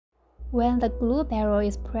When the glue barrel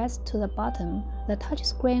is pressed to the bottom, the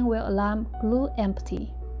touchscreen will alarm glue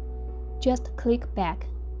empty. Just click back.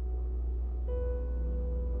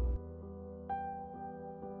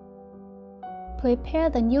 Prepare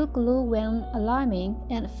the new glue when alarming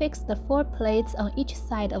and fix the 4 plates on each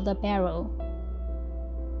side of the barrel.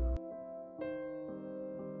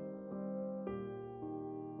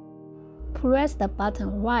 Press the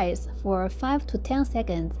button Rise for 5 to 10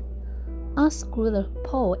 seconds. Unscrew the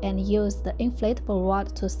pole and use the inflatable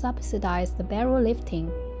rod to subsidize the barrel lifting.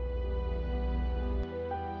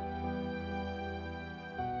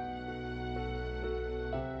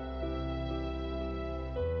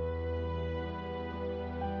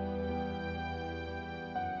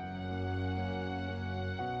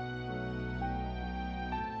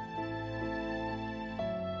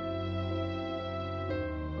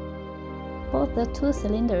 Both the 2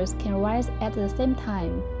 cylinders can rise at the same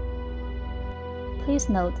time. Please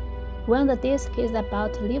note, when the disc is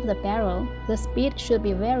about to leave the barrel, the speed should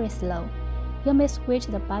be very slow. You may switch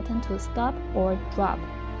the button to stop or drop.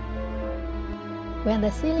 When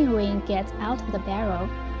the sealing ring gets out of the barrel,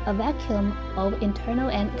 a vacuum of internal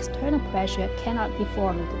and external pressure cannot be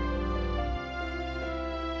formed.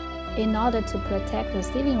 In order to protect the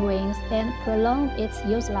sealing rings and prolong its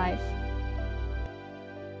use life,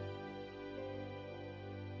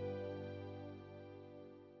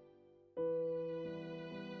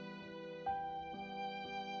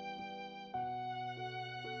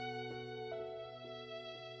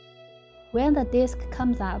 when the disc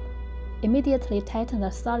comes up, immediately tighten the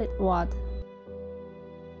solid rod.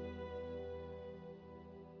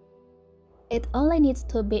 It only needs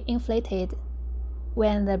to be inflated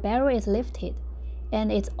when the barrel is lifted, and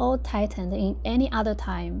it's all tightened in any other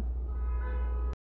time.